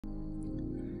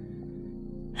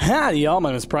Howdy y'all, my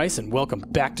name is Bryce and welcome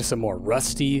back to some more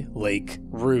Rusty Lake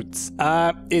Roots.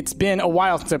 It's been a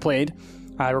while since I played.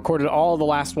 I recorded all the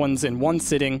last ones in one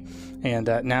sitting, and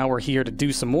now we're here to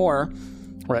do some more.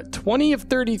 We're at 20 of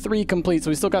 33 complete, so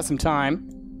we still got some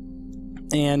time.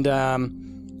 And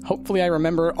hopefully I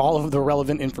remember all of the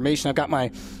relevant information. I've got my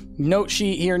note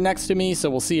sheet here next to me, so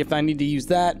we'll see if I need to use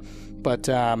that. But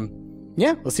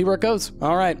yeah, let's see where it goes.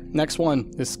 All right, next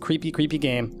one. This creepy, creepy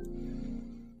game.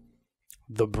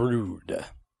 The Brood.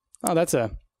 Oh, that's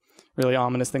a really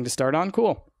ominous thing to start on.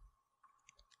 Cool.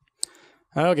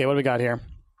 Okay, what do we got here?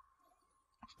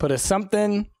 Put a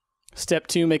something. Step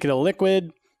 2, make it a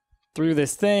liquid. Through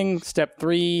this thing. Step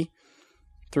 3,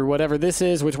 through whatever this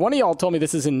is. Which one of y'all told me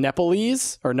this is in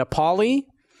Nepalese or Nepali?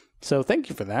 So thank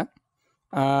you for that.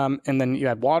 And then you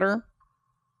add water.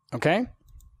 Okay.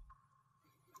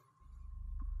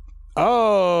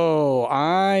 Oh,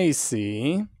 I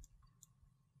see.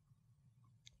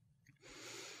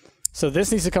 So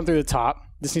this needs to come through the top.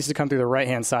 This needs to come through the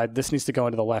right-hand side. This needs to go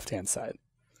into the left-hand side.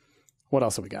 What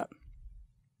else have we got?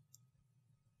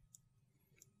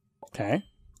 Okay.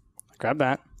 Grab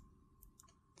that.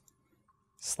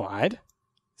 Slide.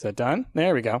 Is that done?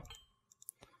 There we go.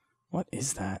 What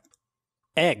is that?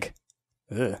 Egg.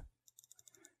 Ugh.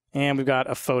 And we've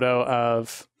got a photo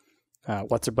of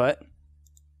what's her butt.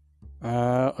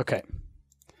 Okay.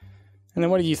 And then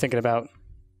what are you thinking about?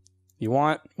 You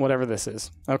want whatever this is.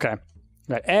 Okay.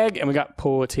 We got egg and we got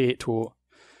potato.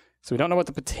 So we don't know what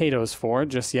the potato is for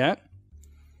just yet.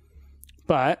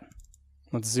 But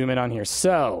let's zoom in on here.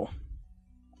 So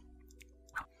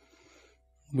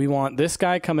we want this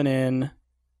guy coming in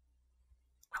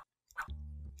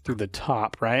through the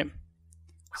top, right?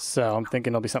 So I'm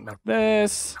thinking it'll be something like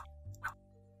this.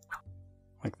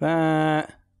 Like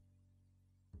that.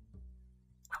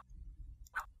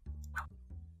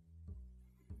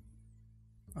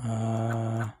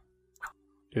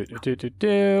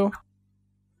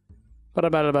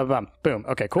 Boom.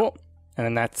 Okay, cool. And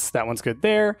then that one's good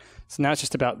there. So now it's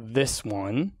just about this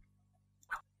one.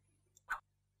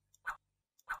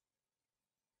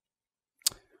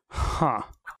 Huh.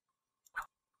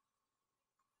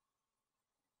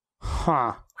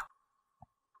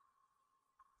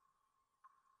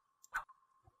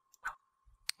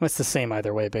 It's the same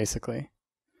either way, basically.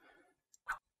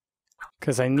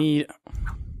 Because I need...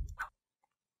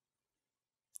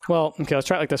 Well, okay, let's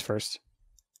try it like this first.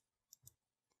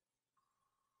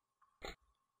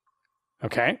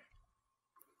 Okay.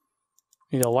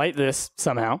 Need to light this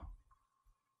somehow.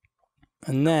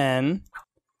 And then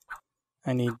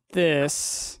I need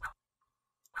this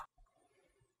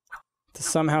to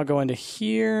somehow go into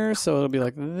here, so it'll be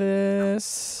like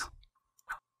this.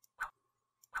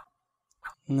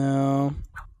 No.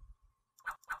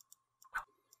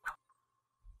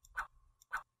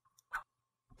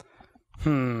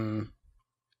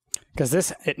 Because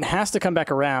this, it has to come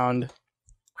back around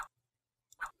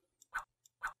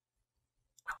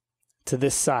to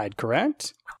this side,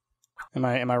 correct? Am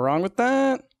I wrong with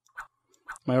that?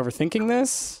 Am I overthinking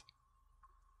this?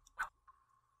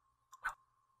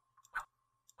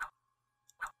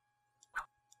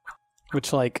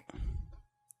 Which, like,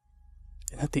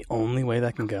 is that the only way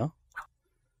that can go?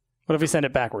 What if we send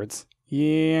it backwards?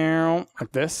 Yeah,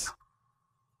 like this.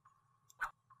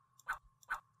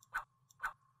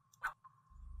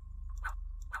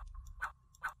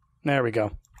 There we go.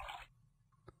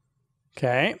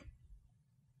 Okay.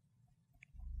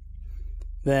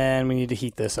 Then we need to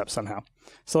heat this up somehow.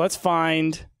 So let's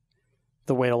find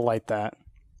the way to light that.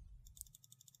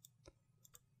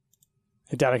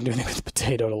 I doubt I can do anything with the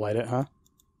potato to light it, huh?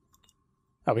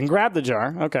 Oh, we can grab the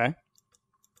jar. Okay.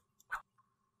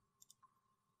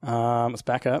 Let's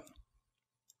back up.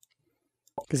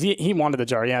 Because he wanted the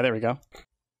jar. Yeah, there we go.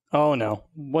 Oh, no.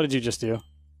 What did you just do?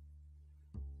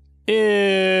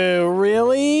 Ew,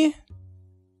 really?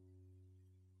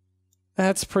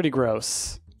 That's pretty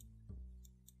gross.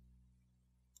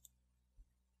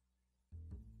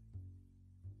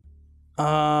 Ew.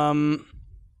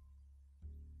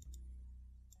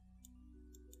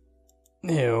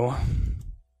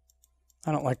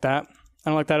 I don't like that. I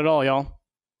don't like that at all, y'all.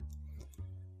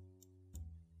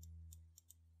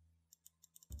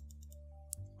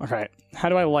 Okay, how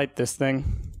do I light this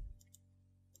thing?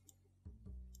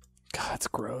 God, that's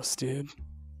gross, dude.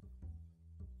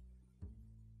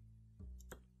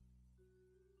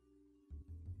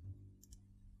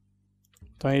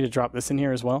 Do I need to drop this in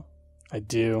here as well? I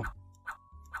do.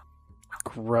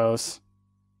 Gross.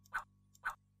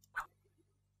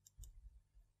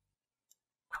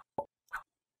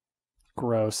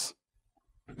 Gross.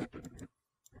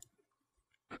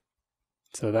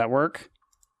 So that work?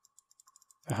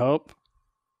 I hope.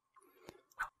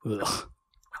 Ugh.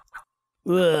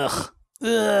 Ugh.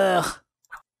 Ugh.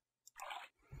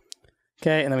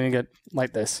 Okay, and then we need to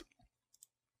light this.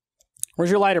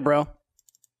 Where's your lighter, bro?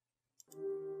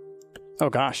 Oh,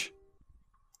 gosh.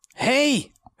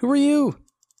 Hey! Who are you?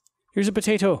 Here's a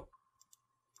potato.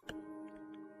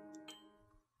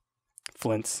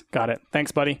 Flints. Got it.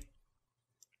 Thanks, buddy.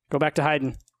 Go back to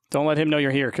hiding. Don't let him know you're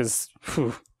here, because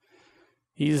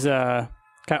he's, oh,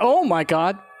 my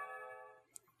God.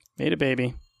 Made a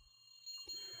baby.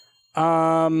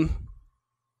 That's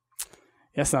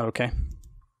not okay.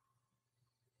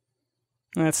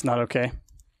 That's not okay.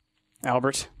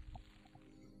 Albert.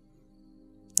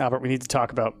 Albert, we need to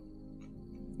talk about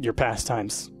your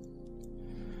pastimes.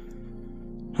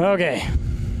 Okay.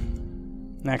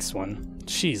 Next one.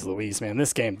 Jeez Louise, man.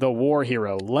 This game. The war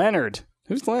hero. Leonard.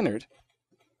 Who's Leonard?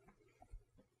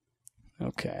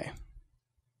 Okay.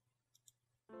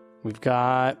 We've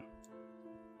got...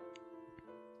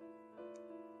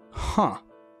 Huh.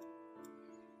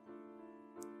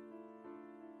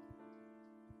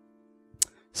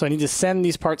 So I need to send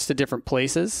these parts to different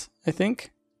places, I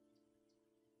think.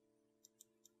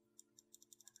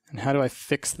 And how do I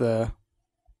fix the...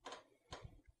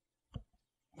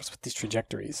 What's with these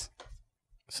trajectories?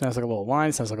 Sounds like a little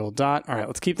line, sounds like a little dot. All right,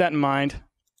 let's keep that in mind.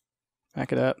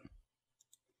 Back it up.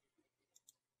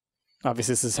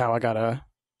 Obviously, this is how I gotta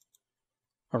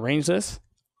arrange this.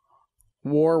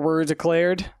 War were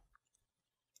declared.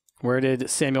 Where did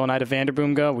Samuel and Ida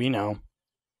Vanderboom go? We know.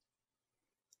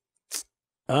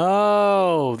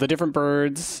 Oh, the different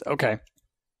birds. Okay.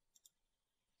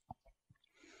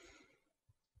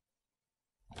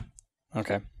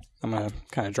 Okay. I'm going to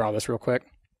kind of draw this real quick.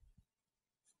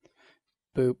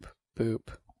 Boop, boop,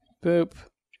 boop.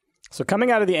 So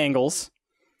coming out of the angles,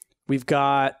 we've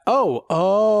got...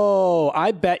 Oh,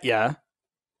 I bet ya.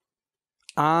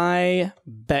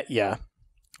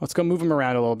 Let's go move them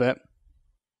around a little bit.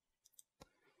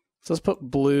 So let's put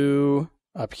blue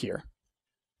up here.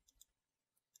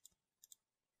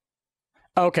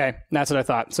 Okay, that's what I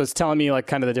thought. So it's telling me like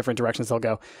kind of the different directions they'll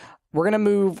go. We're going to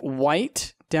move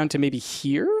white down to maybe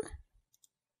here.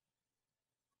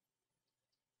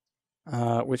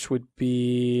 Which would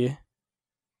be...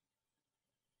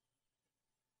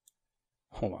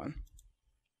 Hold on.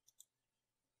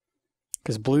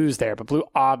 Because blue's there, but blue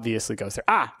obviously goes there.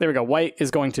 Ah, there we go. White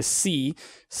is going to C.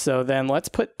 So then let's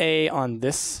put A on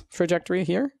this trajectory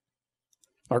here.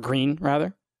 Or green,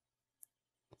 rather.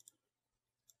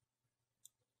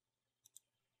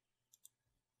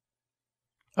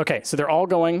 Okay, so they're all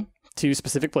going to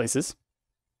specific places.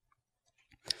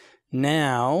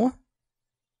 Now...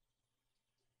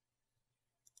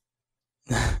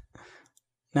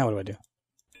 Now what do I do? Are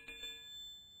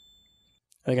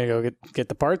they going to go get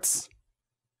the parts?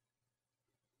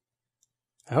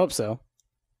 I hope so.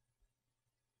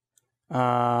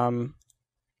 Well,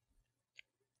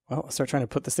 let's start trying to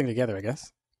put this thing together, I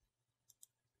guess.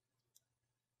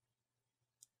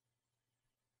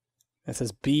 It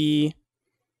says B.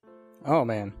 Oh,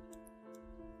 man.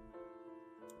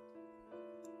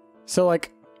 So,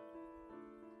 like...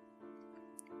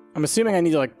 I'm assuming I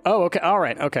need to, like... Oh, okay. All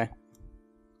right. Okay.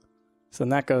 So then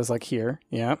that goes, like, here.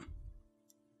 Yeah.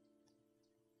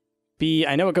 B,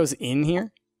 I know it goes in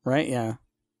here, right? Yeah.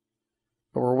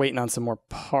 But we're waiting on some more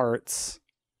parts.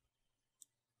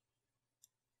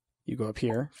 You go up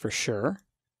here, for sure.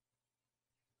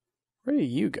 Where do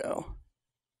you go?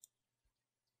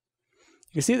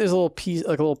 You can see there's a little piece,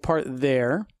 like a little part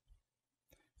there.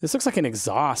 This looks like an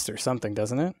exhaust or something,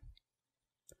 doesn't it?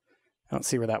 I don't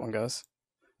see where that one goes.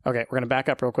 Okay, we're going to back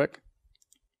up real quick.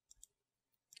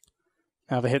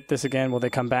 Now if I hit this again, will they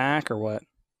come back or what?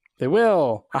 They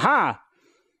will. Aha!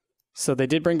 So they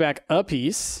did bring back a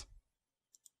piece.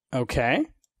 Okay.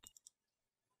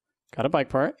 Got a bike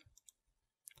part.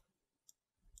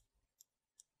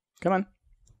 Come on.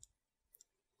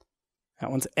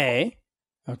 That one's A.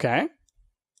 Okay.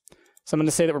 So I'm going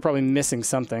to say that we're probably missing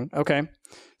something. Okay.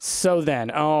 So then,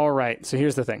 all right. So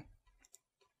here's the thing.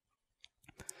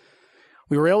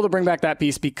 We were able to bring back that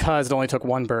piece because it only took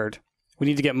one bird. We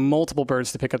need to get multiple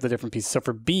birds to pick up the different pieces. So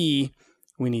for B,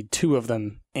 we need 2 of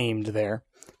them aimed there.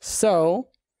 So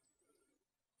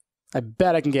I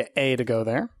bet I can get A to go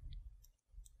there.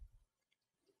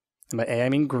 And by A, I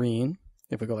mean green.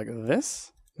 If we go like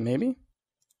this, maybe.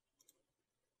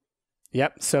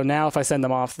 Yep. So now if I send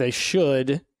them off, they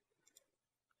should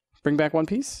bring back 1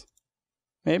 piece.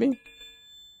 Maybe.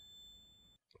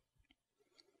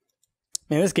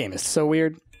 Man, this game is so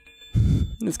weird.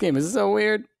 This game is so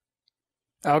weird.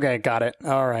 Okay, got it.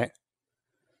 All right.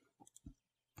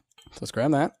 So let's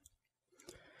grab that.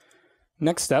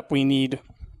 Next step, we need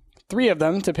 3 of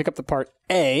them to pick up the part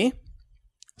A.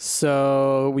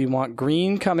 So we want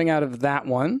green coming out of that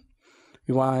one.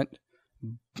 We want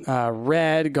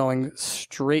red going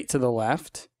straight to the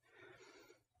left.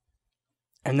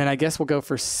 And then I guess we'll go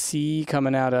for C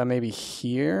coming out of maybe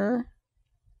here.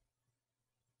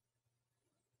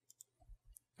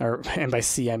 And by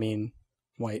C, I mean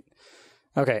white.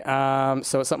 Okay,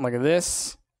 so it's something like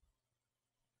this.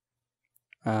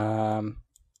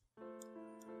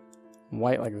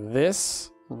 White like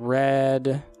this.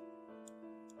 Red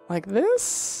like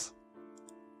this.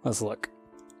 Let's look.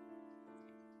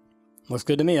 Looks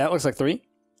good to me. That looks like 3.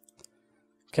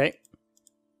 Okay.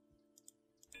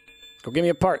 Go give me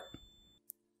a part.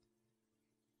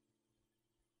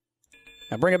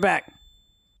 Now bring it back.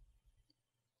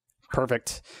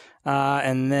 Perfect.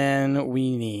 And then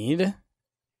we need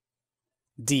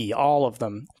D. All of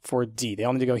them for D. They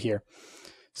all need to go here.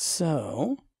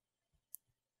 So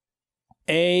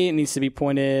A needs to be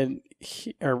pointed,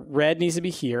 or red needs to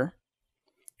be here.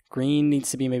 Green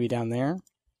needs to be maybe down there.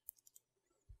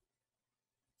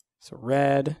 So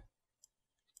red,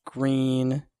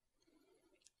 green.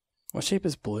 What shape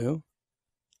is blue?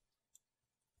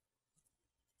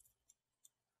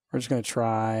 We're just going to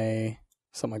try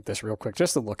something like this real quick,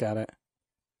 just to look at it.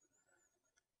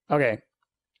 Okay.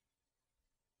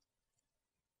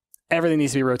 Everything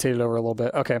needs to be rotated over a little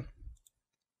bit. Okay.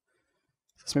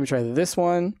 Let's maybe try this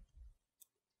one.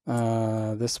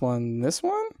 This one.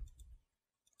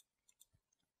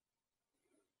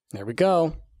 There we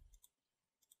go.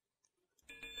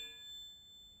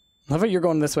 I love it. You're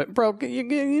going this way, bro. You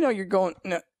know you're going.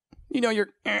 No, you know you're.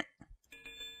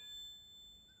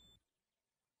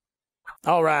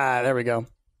 All right, there we go.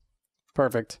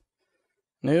 Perfect.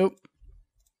 Nope.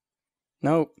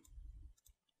 Nope.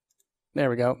 There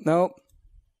we go. Nope.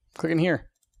 Click in here.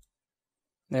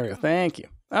 There we go. Thank you.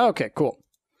 Okay, cool.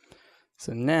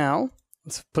 So now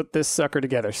let's put this sucker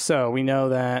together. So we know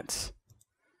that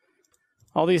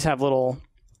all these have little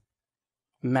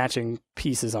matching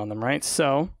pieces on them, right?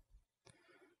 So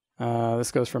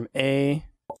this goes from A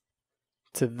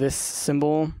to this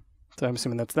symbol. So I'm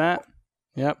assuming that's that.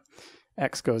 Yep.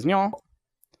 X goes nyan.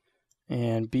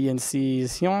 And B and C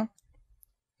is nyan.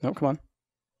 No, come on.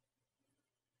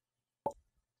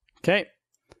 Okay.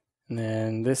 And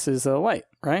then this is a light,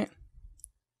 right?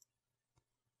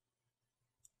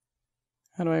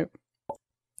 How do I...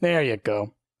 There you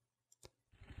go.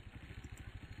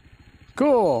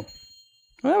 Cool.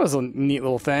 Well, that was a neat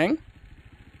little thing.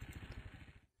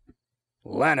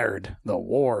 Leonard, the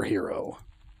war hero.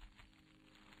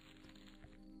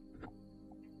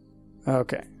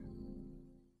 Okay.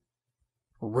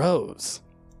 Rose.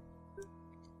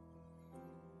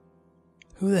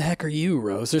 Who the heck are you,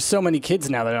 Rose? There's so many kids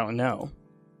now that I don't know.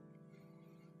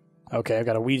 Okay, I've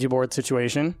got a Ouija board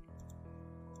situation.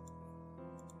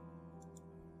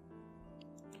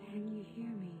 Can you hear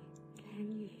me?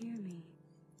 Can you hear me?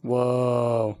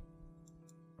 Whoa.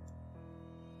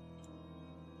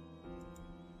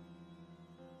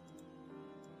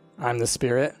 I'm the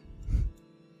spirit.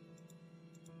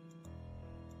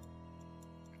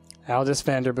 Aldous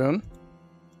Vanderboom.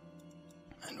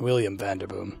 And William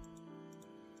Vanderboom.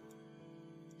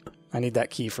 I need that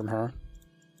key from her.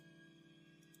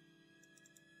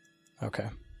 Okay.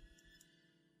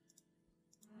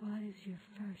 What is your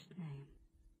first name?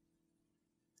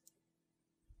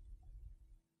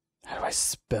 How do I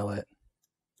spell it?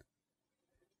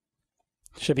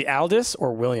 Should it be Aldous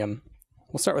or William?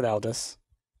 We'll start with Aldous.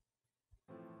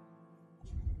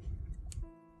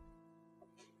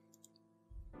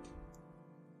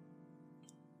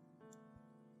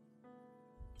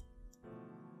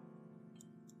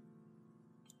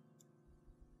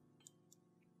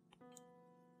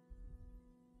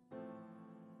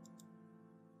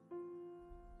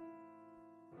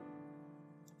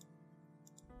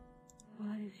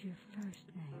 What is your first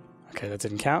name? Okay, that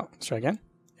didn't count. Let's try again.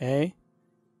 A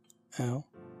L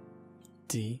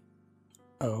D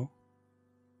O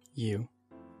U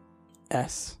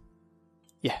S.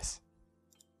 Yes.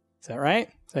 Is that right?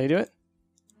 Is that how you do it?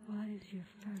 What is your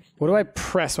first What do I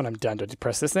press when I'm done? Do I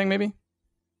press this thing, maybe?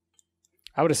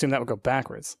 I would assume that would go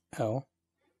backwards. L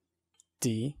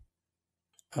D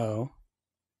O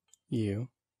U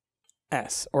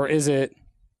S. Or is it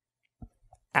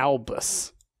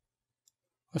Albus?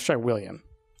 Let's try William.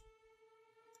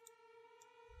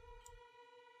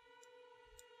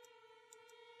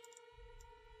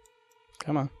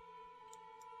 Come on.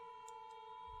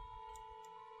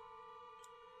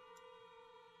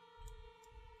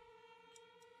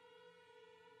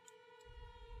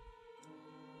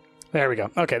 There we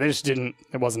go. Okay, they just didn't...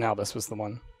 It wasn't Albus was the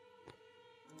one.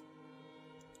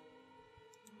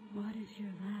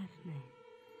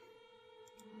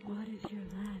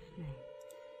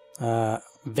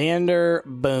 Vander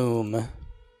Boom.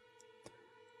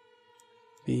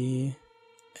 Vanderboom.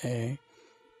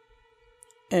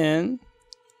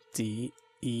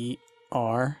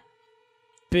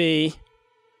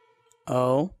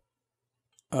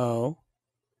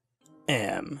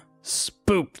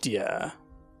 Spooked ya.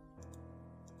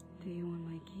 Do you want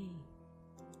my key?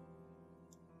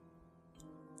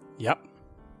 Yep.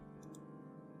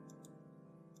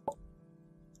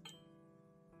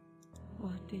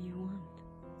 What do you want?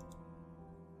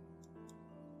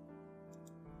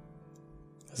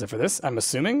 Is it for this? I'm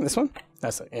assuming this one?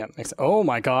 That's it. Yeah, makes sense. Oh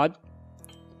my god.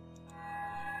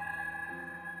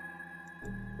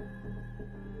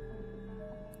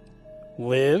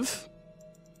 Live.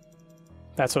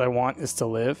 That's what I want, is to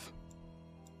live.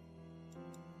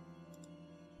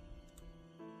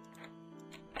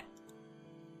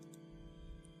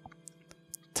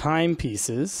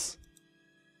 Timepieces.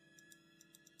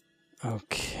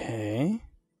 Okay.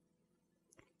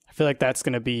 I feel like that's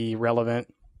going to be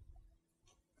relevant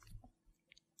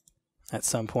at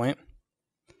some point.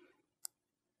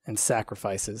 And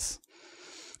sacrifices.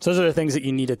 So those are the things that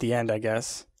you need at the end, I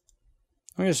guess.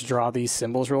 Let me just draw these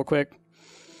symbols real quick.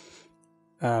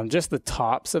 Just the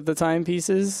tops of the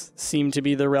timepieces seem to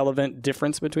be the relevant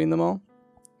difference between them all.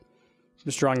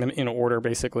 Just drawing them in order,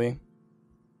 basically.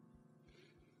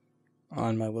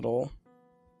 On my little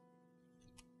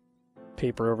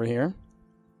paper over here.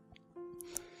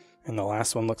 And the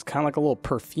last one looks kind of like a little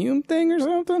perfume thing or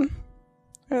something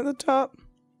at the top.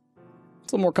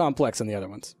 It's a little more complex than the other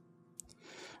ones.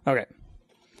 Okay.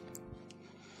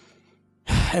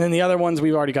 And then the other ones,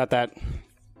 we've already got that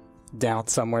down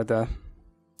somewhere, the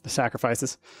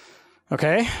sacrifices.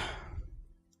 Okay.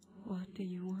 What do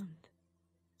you want?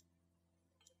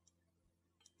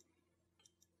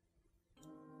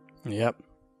 Yep.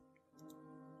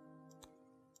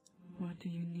 What do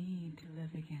you need to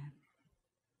live again?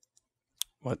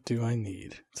 What do I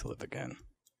need to live again?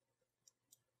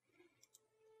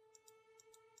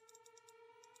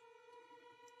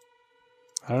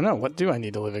 I don't know. What do I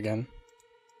need to live again?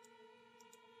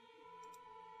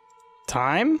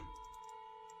 Time?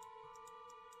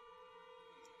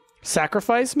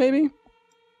 Sacrifice, maybe?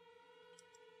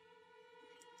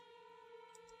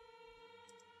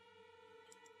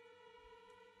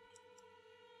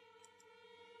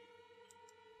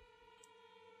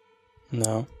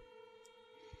 No.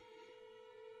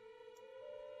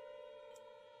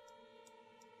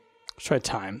 Let's try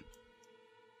time.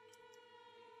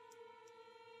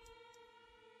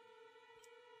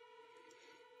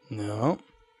 No.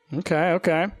 Okay,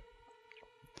 okay.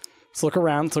 Let's look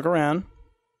around, let's look around.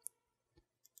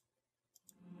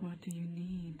 What do you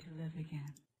need to live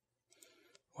again?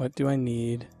 What do I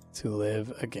need to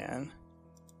live again?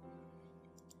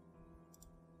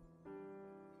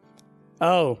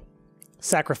 Oh.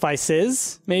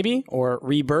 Sacrifices, maybe? Or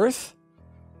rebirth?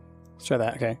 Let's try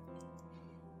that, okay.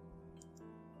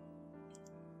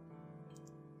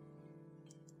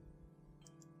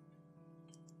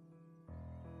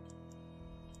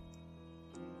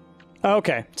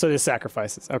 Okay, so there's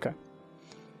sacrifices. Okay.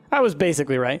 I was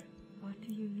basically right. What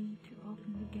do you need to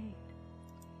open the gate?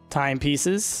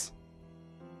 Timepieces.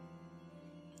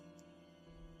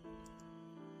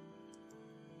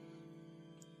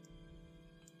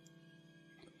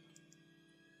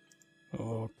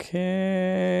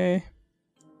 Okay.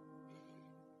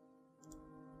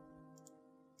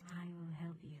 I will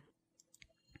help you.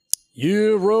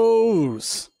 You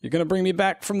rose. You're going to bring me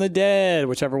back from the dead,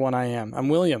 whichever one I am. I'm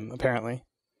William, apparently.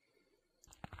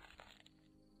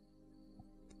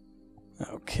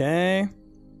 Okay.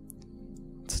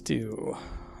 Let's do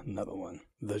another one.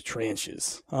 The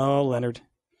trenches. Oh, Leonard.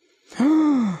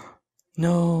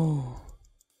 No.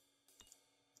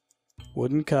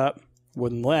 Wooden cup.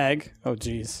 Wooden leg. Oh,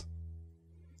 geez.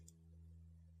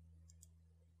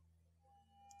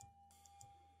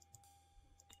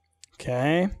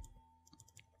 Okay.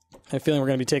 I have a feeling we're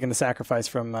going to be taking the sacrifice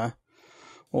from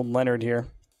old Leonard here.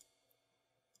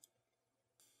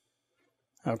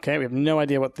 Okay, we have no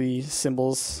idea what the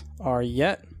symbols are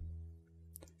yet.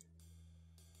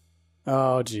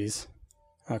 Oh, geez.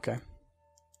 Okay.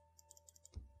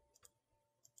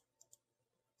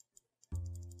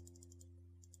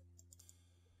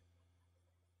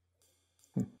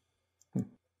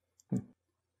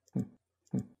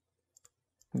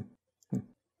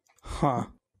 Huh.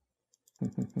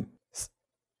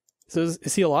 So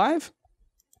is he alive?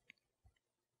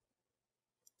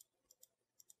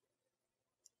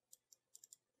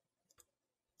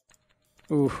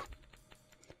 Ooh.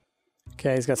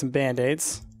 Okay, he's got some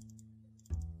band-aids.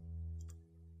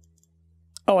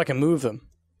 Oh, I can move them.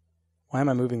 Why am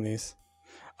I moving these?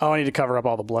 Oh, I need to cover up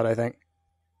all the blood, I think.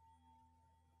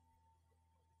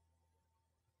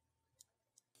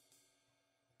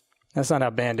 That's not how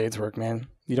Band-Aids work, man.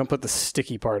 You don't put the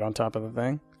sticky part on top of the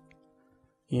thing.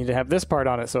 You need to have this part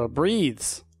on it so it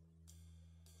breathes.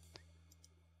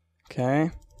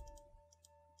 Okay.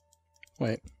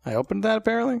 Wait, I opened that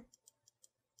apparently?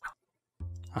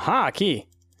 Aha, key.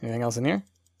 Anything else in here?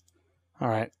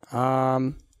 Alright,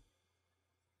 Alright,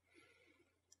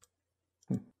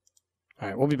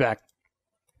 we'll be back.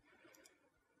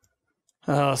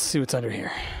 Let's see what's under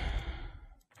here.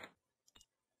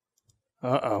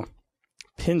 Uh-oh.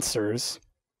 Pincers.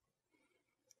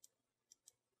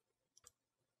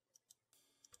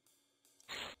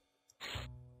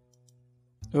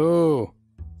 Ooh.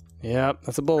 Yep,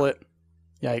 that's a bullet.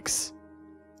 Yikes.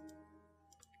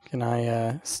 Can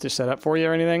I stitch that up for you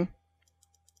or anything?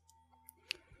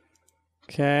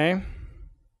 Okay.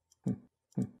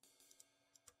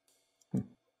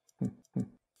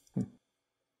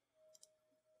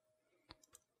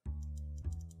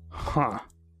 Huh.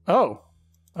 Oh.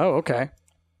 Oh, okay.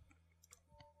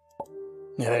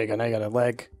 Yeah, there you go. Now you got a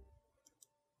leg.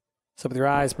 What's up with your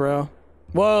eyes, bro?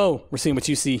 Whoa! We're seeing what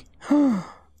you see.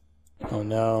 Oh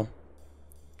no.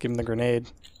 Give him the grenade.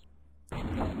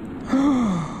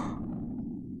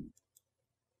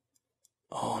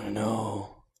 Oh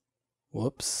no.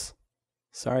 Whoops.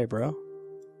 Sorry, bro.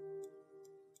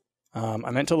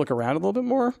 I meant to look around a little bit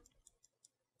more.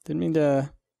 Didn't mean to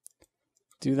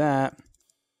do that.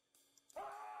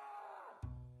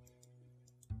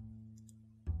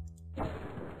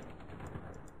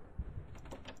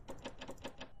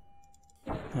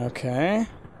 Okay.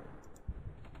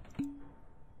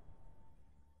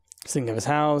 Thinking of his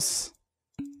house.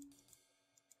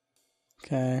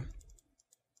 Okay.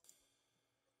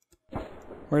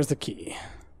 Where's the key?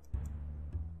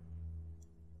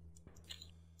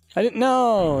 I didn't.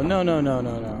 No, no, no, no,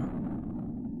 no, no.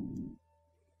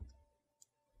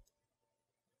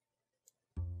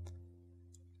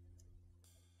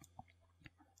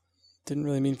 Didn't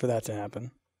really mean for that to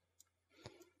happen.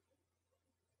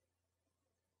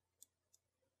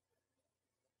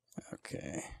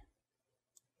 Okay.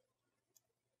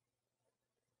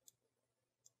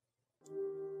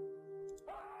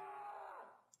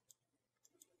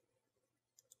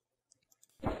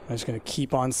 I'm just going to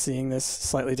keep on seeing this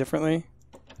slightly differently.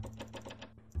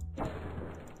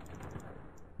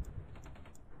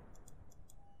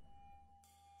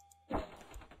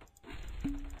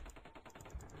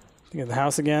 Think of the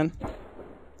house again.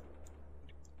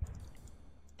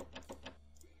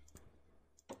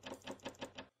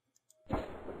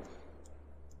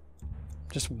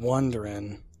 Just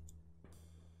wondering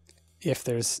if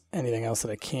there's anything else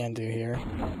that I can do here.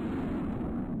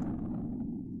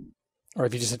 Or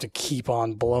if you just have to keep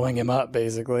on blowing him up,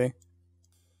 basically.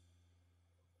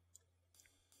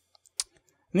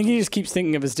 I think he just keeps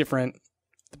thinking of his different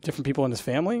people in his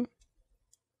family.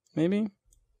 Maybe?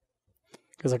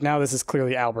 Because like now this is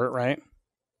clearly Albert, right?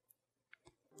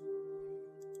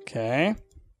 Okay.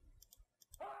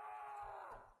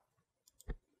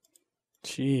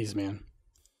 Jeez, man.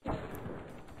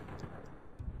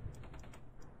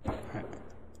 Alright.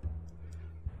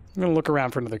 I'm gonna look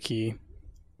around for another key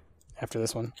after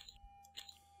this one.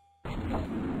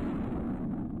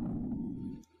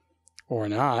 Or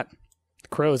not. The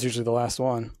crow is usually the last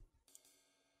one.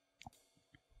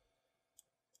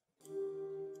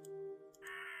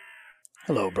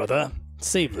 Hello, brother.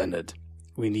 Save Leonard.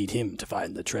 We need him to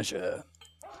find the treasure.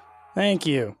 Thank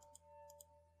you.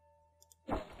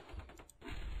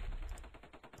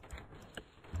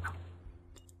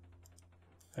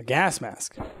 A gas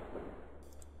mask.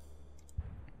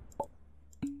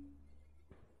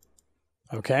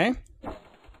 Okay.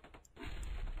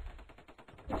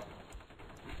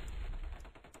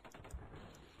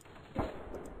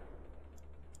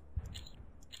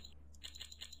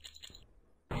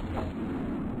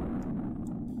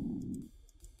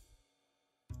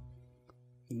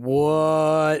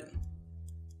 What?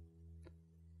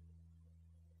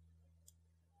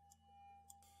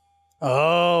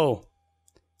 Oh.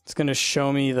 It's going to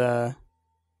show me the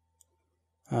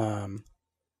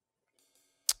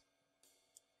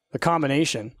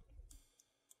combination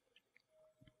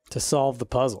to solve the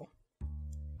puzzle.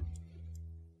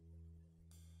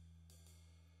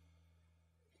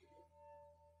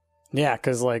 Yeah,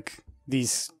 because like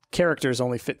these characters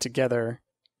only fit together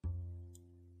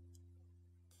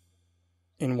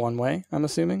in one way, I'm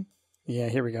assuming. Yeah,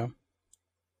 here we go.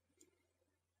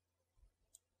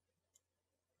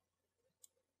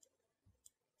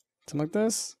 Something like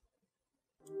this.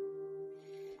 All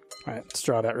right, let's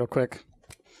draw that real quick.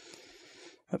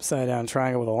 Upside down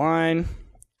triangle with a line.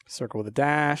 Circle with a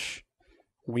dash.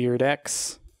 Weird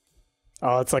X.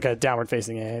 Oh, it's like a downward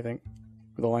facing A, I think.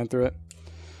 With a line through it.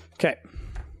 Okay.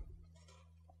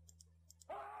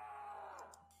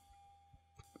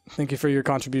 Thank you for your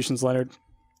contributions, Leonard.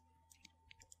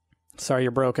 Sorry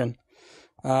you're broken.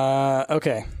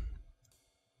 Okay.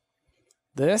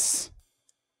 This.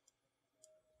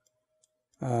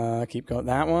 Keep going.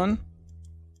 That one.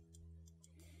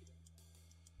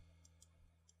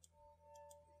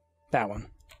 That one.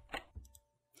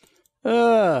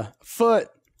 Foot.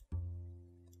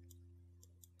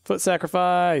 Foot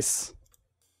sacrifice.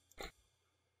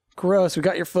 Gross, we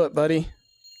got your foot, buddy.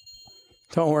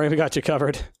 Don't worry, we got you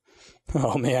covered.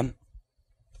 Oh, man.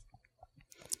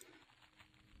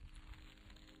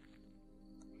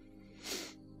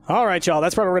 All right, y'all.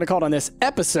 That's probably what we're going to call it on this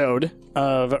episode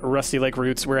of Rusty Lake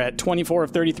Roots. We're at 24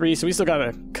 of 33, so we still got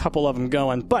a couple of them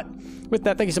going. But with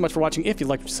that, thank you so much for watching. If you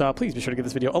liked what you saw, please be sure to give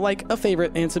this video a like, a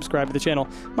favorite, and subscribe to the channel.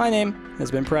 My name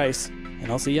has been Price,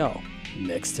 and I'll see y'all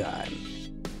next time.